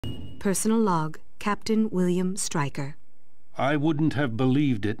Personal log, Captain William Stryker. I wouldn't have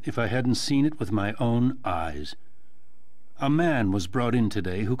believed it if I hadn't seen it with my own eyes. A man was brought in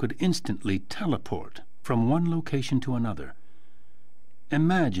today who could instantly teleport from one location to another.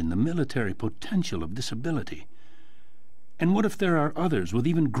 Imagine the military potential of this ability. And what if there are others with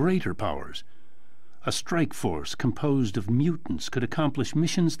even greater powers? A strike force composed of mutants could accomplish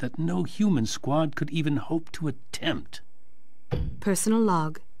missions that no human squad could even hope to attempt. Personal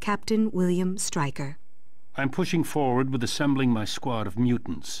log, Captain William Stryker. I'm pushing forward with assembling my squad of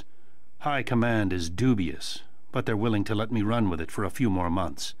mutants. High command is dubious, but they're willing to let me run with it for a few more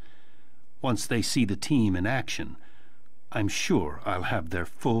months. Once they see the team in action, I'm sure I'll have their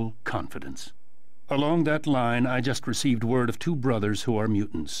full confidence. Along that line, I just received word of 2 brothers who are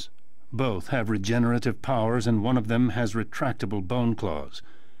mutants. Both have regenerative powers, and one of them has retractable bone claws.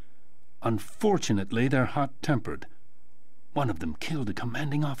 Unfortunately, they're hot-tempered. One of them killed a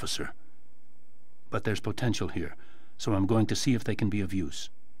commanding officer. But there's potential here, so I'm going to see if they can be of use.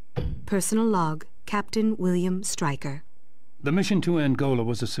 Personal log, Captain William Stryker. The mission to Angola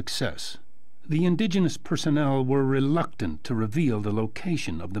was a success. The indigenous personnel were reluctant to reveal the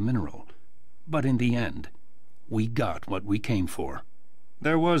location of the mineral. But in the end, we got what we came for.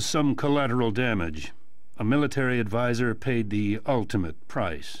 There was some collateral damage. A military advisor paid the ultimate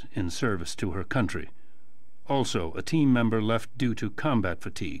price in service to her country. Also, a team member left due to combat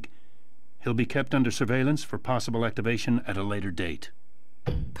fatigue. He'll be kept under surveillance for possible activation at a later date.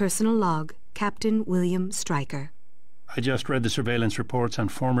 Personal log, Captain William Stryker. I just read the surveillance reports on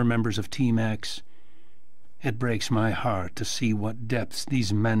former members of Team X. It breaks my heart to see what depths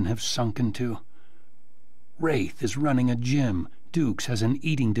these men have sunk into. Wraith is running a gym, Dukes has an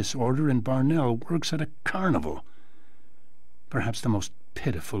eating disorder, and Barnell works at a carnival. Perhaps the most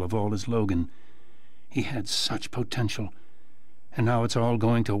pitiful of all is Logan. He had such potential, and now it's all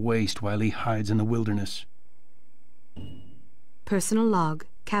going to waste while he hides in the wilderness. Personal log,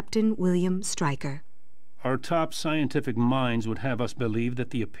 Captain William Stryker. Our top scientific minds would have us believe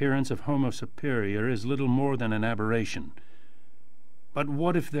that the appearance of Homo Superior is little more than an aberration. But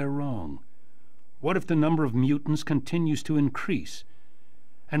what if they're wrong? What if the number of mutants continues to increase?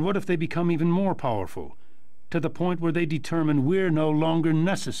 And what if they become even more powerful, to the point where they determine we're no longer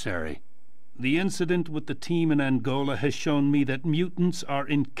necessary? The incident with the team in Angola has shown me that mutants are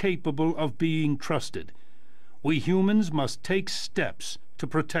incapable of being trusted. We humans must take steps to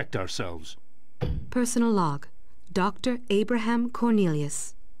protect ourselves. Personal log, Dr. Abraham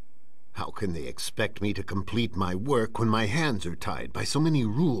Cornelius. How can they expect me to complete my work when my hands are tied by so many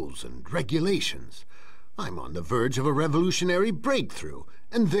rules and regulations? I'm on the verge of a revolutionary breakthrough,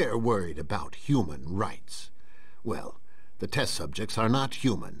 and they're worried about human rights. Well, the test subjects are not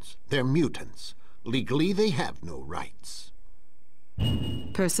humans. They're mutants. Legally, they have no rights.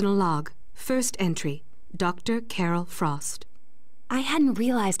 Personal log, first entry, Dr. Carol Frost. I hadn't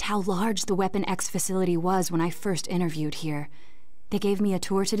realized how large the Weapon X facility was when I first interviewed here. They gave me a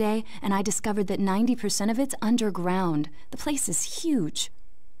tour today, and I discovered that 90% of it's underground. The place is huge.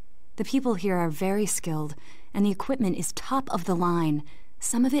 The people here are very skilled, and the equipment is top of the line.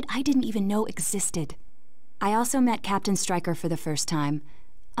 Some of it I didn't even know existed. I also met Captain Stryker for the first time.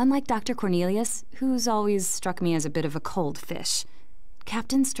 Unlike Dr. Cornelius, who's always struck me as a bit of a cold fish,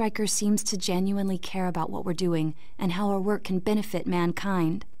 Captain Stryker seems to genuinely care about what we're doing and how our work can benefit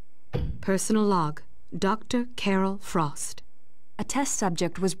mankind. Personal log, Dr. Carol Frost. A test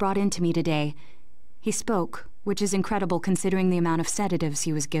subject was brought in to me today. He spoke, which is incredible considering the amount of sedatives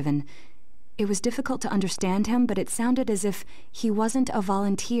he was given. It was difficult to understand him, but it sounded as if he wasn't a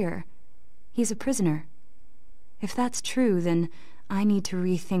volunteer. He's a prisoner. If that's true, then I need to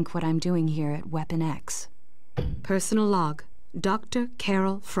rethink what I'm doing here at Weapon X. Personal log, Dr.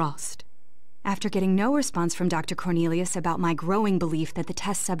 Carol Frost. After getting no response from Dr. Cornelius about my growing belief that the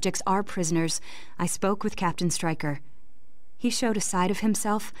test subjects are prisoners, I spoke with Captain Stryker. He showed a side of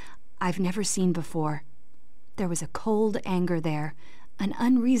himself I've never seen before. There was a cold anger there, an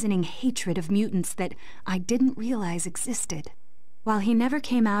unreasoning hatred of mutants that I didn't realize existed. While he never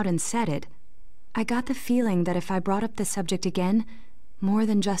came out and said it, I got the feeling that if I brought up the subject again, more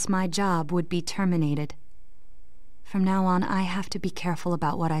than just my job would be terminated. From now on, I have to be careful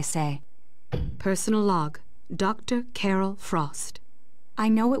about what I say. Personal log, Dr. Carol Frost. I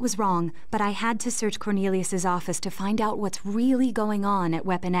know it was wrong, but I had to search Cornelius's office to find out what's really going on at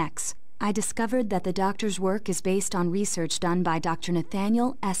Weapon X. I discovered that the doctor's work is based on research done by Dr.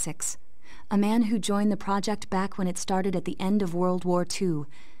 Nathaniel Essex, a man who joined the project back when it started at the end of World War II.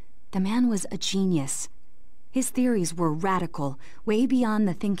 The man was a genius. His theories were radical, way beyond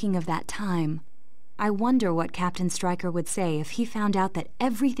the thinking of that time. I wonder what Captain Stryker would say if he found out that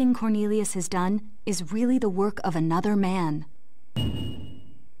everything Cornelius has done is really the work of another man.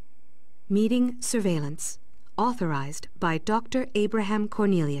 Meeting surveillance. Authorized by Dr. Abraham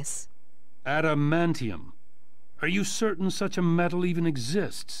Cornelius. Adamantium. Are you certain such a metal even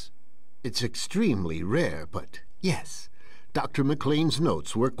exists? It's extremely rare, but yes. Dr. McLean's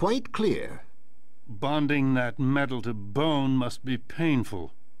notes were quite clear. Bonding that metal to bone must be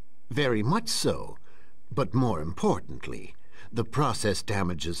painful. Very much so. But more importantly, the process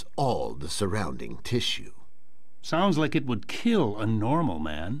damages all the surrounding tissue. Sounds like it would kill a normal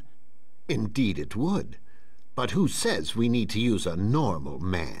man. Indeed it would. But who says we need to use a normal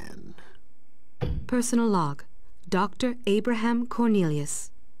man? Personal log. Dr. Abraham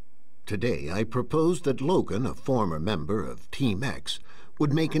Cornelius. Today I proposed that Logan, a former member of Team X,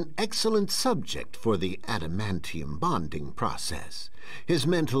 would make an excellent subject for the adamantium bonding process. His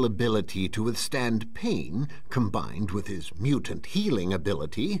mental ability to withstand pain, combined with his mutant healing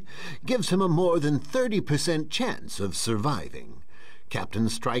ability, gives him a more than 30% chance of surviving. Captain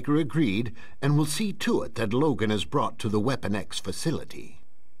Stryker agreed, and will see to it that Logan is brought to the Weapon X facility.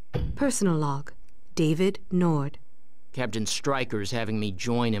 Personal log. David Nord. Captain Stryker's having me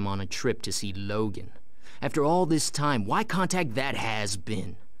join him on a trip to see Logan. After all this time, why contact that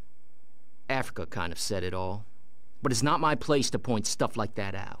has-been? Africa kind of said it all. But it's not my place to point stuff like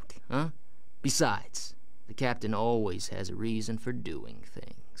that out, huh? Besides, the captain always has a reason for doing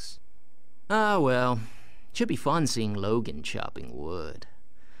things. Ah, well, it should be fun seeing Logan chopping wood.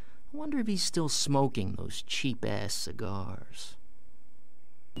 I wonder if he's still smoking those cheap-ass cigars.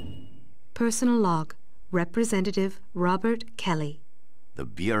 Personal log. Representative Robert Kelly. The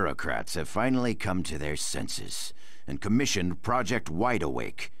bureaucrats have finally come to their senses and commissioned Project Wide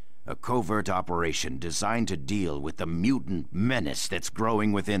Awake, a covert operation designed to deal with the mutant menace that's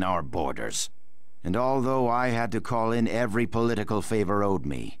growing within our borders. And although I had to call in every political favor owed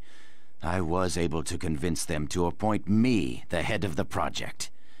me, I was able to convince them to appoint me the head of the project.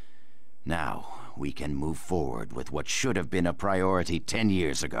 Now, we can move forward with what should have been a priority 10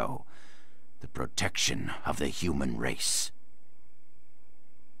 years ago. The protection of the human race.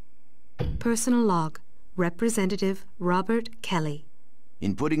 Personal log. Representative Robert Kelly.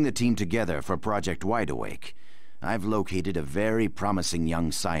 In putting the team together for Project Wide Awake, I've located a very promising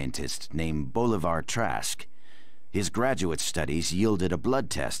young scientist named Bolivar Trask. His graduate studies yielded a blood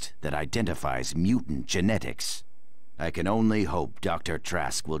test that identifies mutant genetics. I can only hope Dr.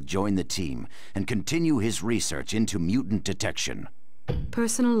 Trask will join the team and continue his research into mutant detection.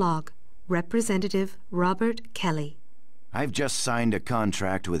 Personal log. Representative Robert Kelly. I've just signed a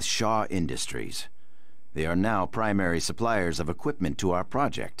contract with Shaw Industries. They are now primary suppliers of equipment to our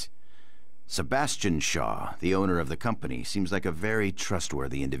project. Sebastian Shaw, the owner of the company, seems like a very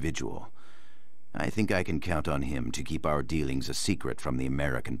trustworthy individual. I think I can count on him to keep our dealings a secret from the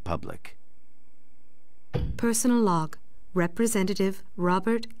American public. Personal log. Representative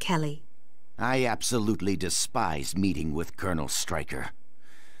Robert Kelly. I absolutely despise meeting with Colonel Stryker.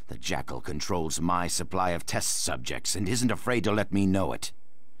 The Jackal controls my supply of test subjects and isn't afraid to let me know it.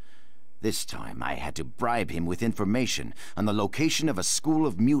 This time I had to bribe him with information on the location of a school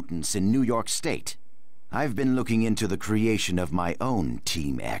of mutants in New York State. I've been looking into the creation of my own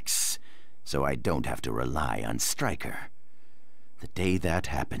Team X, so I don't have to rely on Stryker. The day that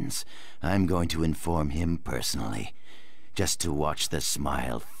happens, I'm going to inform him personally, just to watch the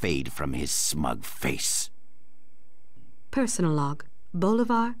smile fade from his smug face. Personal log.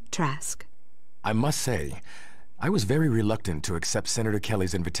 Bolivar Trask. I must say, I was very reluctant to accept Senator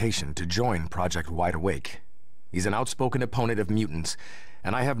Kelly's invitation to join Project Wide Awake. He's an outspoken opponent of mutants,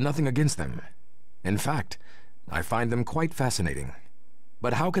 and I have nothing against them. In fact, I find them quite fascinating.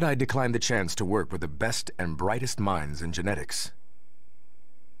 But how could I decline the chance to work with the best and brightest minds in genetics?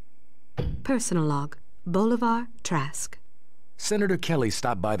 Personal log. Bolivar Trask. Senator Kelly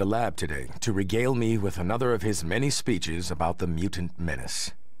stopped by the lab today to regale me with another of his many speeches about the mutant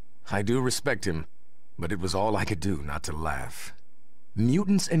menace. I do respect him, but it was all I could do not to laugh.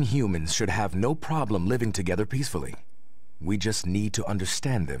 Mutants and humans should have no problem living together peacefully. We just need to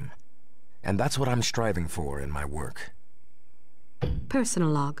understand them. And that's what I'm striving for in my work. Personal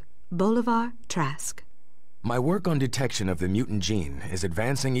log. Bolivar Trask. My work on detection of the mutant gene is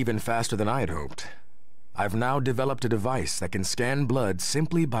advancing even faster than I had hoped. I've now developed a device that can scan blood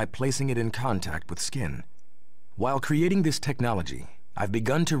simply by placing it in contact with skin. While creating this technology, I've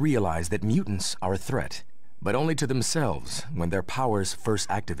begun to realize that mutants are a threat, but only to themselves when their powers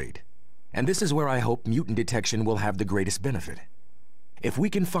first activate. And this is where I hope mutant detection will have the greatest benefit. If we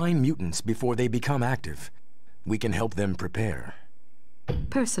can find mutants before they become active, we can help them prepare.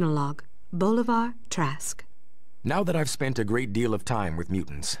 Personal log. Bolivar, Trask. Now that I've spent a great deal of time with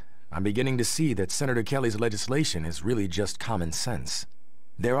mutants, I'm beginning to see that Senator Kelly's legislation is really just common sense.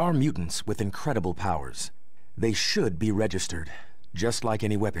 There are mutants with incredible powers. They should be registered, just like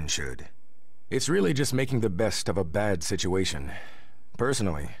any weapon should. It's really just making the best of a bad situation.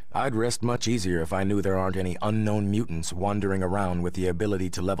 Personally, I'd rest much easier if I knew there aren't any unknown mutants wandering around with the ability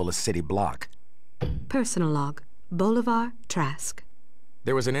to level a city block. Personal log. Bolivar, Trask.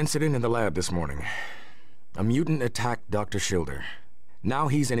 There was an incident in the lab this morning. A mutant attacked Dr. Schilder. Now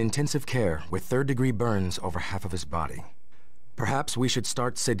he's in intensive care with third-degree burns over half of his body. Perhaps we should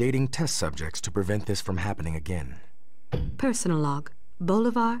start sedating test subjects to prevent this from happening again. Personal log.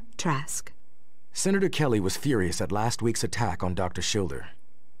 Bolivar, Trask. Senator Kelly was furious at last week's attack on Dr. Schilder.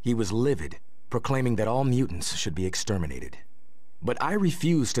 He was livid, proclaiming that all mutants should be exterminated. But I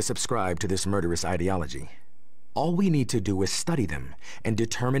refuse to subscribe to this murderous ideology. All we need to do is study them and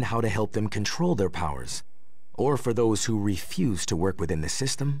determine how to help them control their powers. Or for those who refuse to work within the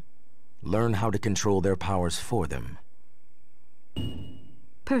system, learn how to control their powers for them.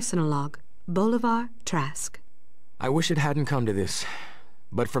 Personal log. Bolivar, Trask. I wish it hadn't come to this,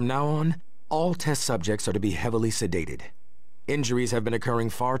 but from now on, all test subjects are to be heavily sedated. Injuries have been occurring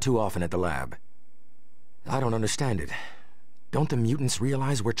far too often at the lab. I don't understand it. Don't the mutants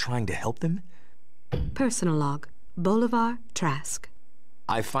realize we're trying to help them? Personal log. Bolivar, Trask.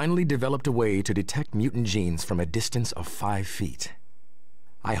 I finally developed a way to detect mutant genes from a distance of 5 feet.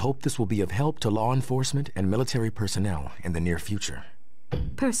 I hope this will be of help to law enforcement and military personnel in the near future.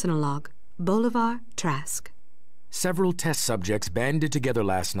 Personal log. Bolivar, Trask. Several test subjects banded together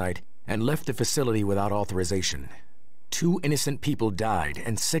last night and left the facility without authorization. 2 innocent people died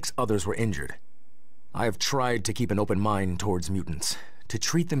and 6 others were injured. I have tried to keep an open mind towards mutants, to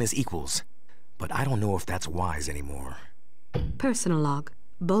treat them as equals, but I don't know if that's wise anymore. Personal log.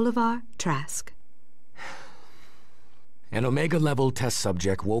 Bolivar, Trask. An Omega-level test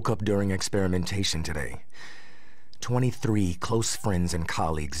subject woke up during experimentation today. 23 close friends and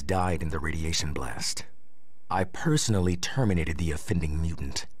colleagues died in the radiation blast. I personally terminated the offending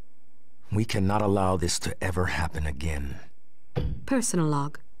mutant. We cannot allow this to ever happen again. Personal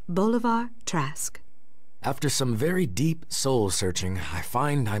log. Bolivar, Trask. After some very deep soul-searching, I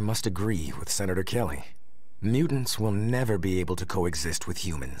find I must agree with Senator Kelly. Mutants will never be able to coexist with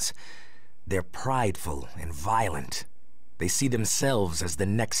humans. They're prideful and violent. They see themselves as the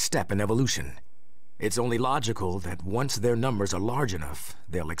next step in evolution. It's only logical that once their numbers are large enough,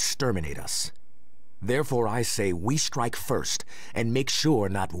 they'll exterminate us. Therefore, I say we strike first and make sure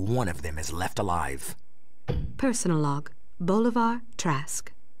not one of them is left alive. Personal log. Bolivar,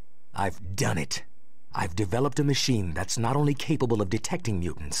 Trask. I've done it. I've developed a machine that's not only capable of detecting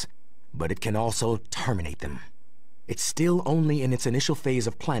mutants, but it can also terminate them. It's still only in its initial phase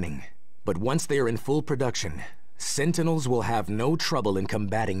of planning, but once they are in full production, Sentinels will have no trouble in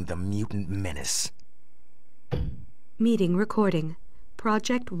combating the mutant menace. Meeting recording.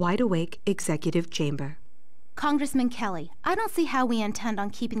 Project Wide Awake Executive Chamber. Congressman Kelly, I don't see how we intend on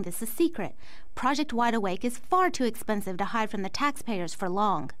keeping this a secret. Project Wide Awake is far too expensive to hide from the taxpayers for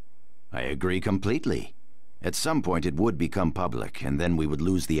long. I agree completely. At some point it would become public, and then we would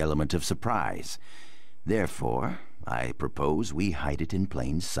lose the element of surprise. Therefore, I propose we hide it in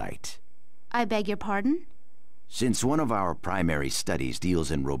plain sight. I beg your pardon? Since one of our primary studies deals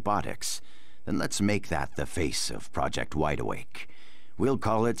in robotics, then let's make that the face of Project Wide Awake. We'll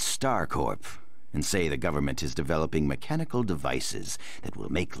call it StarCorp, and say the government is developing mechanical devices that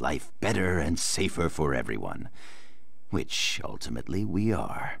will make life better and safer for everyone. Which, ultimately, we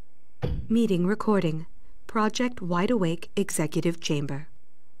are. Meeting recording. Project Wide Awake Executive Chamber.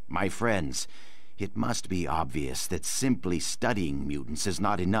 My friends, it must be obvious that simply studying mutants is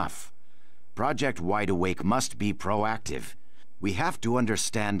not enough. Project Wide Awake must be proactive. We have to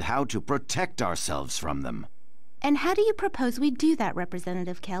understand how to protect ourselves from them. And how do you propose we do that,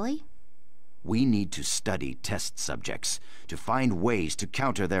 Representative Kelly? We need to study test subjects to find ways to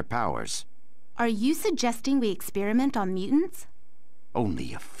counter their powers. Are you suggesting we experiment on mutants?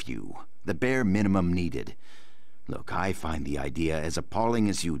 Only a few. The bare minimum needed. Look, I find the idea as appalling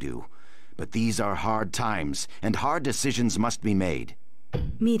as you do. But these are hard times, and hard decisions must be made.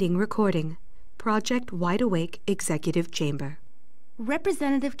 Meeting recording. Project Wide Awake Executive Chamber.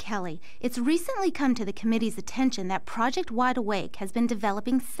 Representative Kelly, it's recently come to the committee's attention that Project Wide Awake has been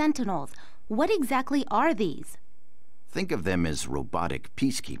developing Sentinels. What exactly are these? Think of them as robotic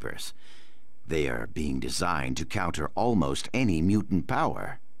peacekeepers. They are being designed to counter almost any mutant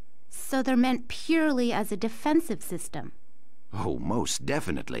power. So they're meant purely as a defensive system? Oh, most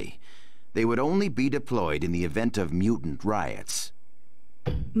definitely. They would only be deployed in the event of mutant riots.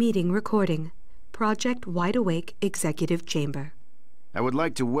 Meeting recording. Project Wide Awake Executive Chamber. I would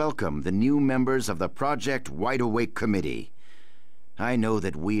like to welcome the new members of the Project Wide Awake Committee. I know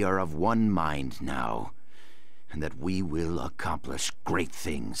that we are of one mind now, and that we will accomplish great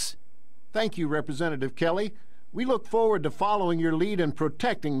things. Thank you, Representative Kelly. We look forward to following your lead in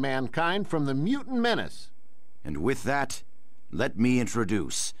protecting mankind from the mutant menace. And with that, let me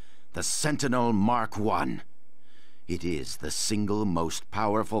introduce the Sentinel Mark I. It is the single most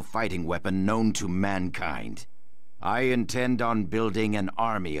powerful fighting weapon known to mankind. I intend on building an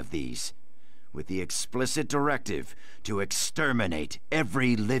army of these, with the explicit directive to exterminate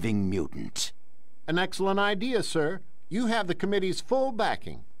every living mutant. An excellent idea, sir. You have the committee's full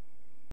backing.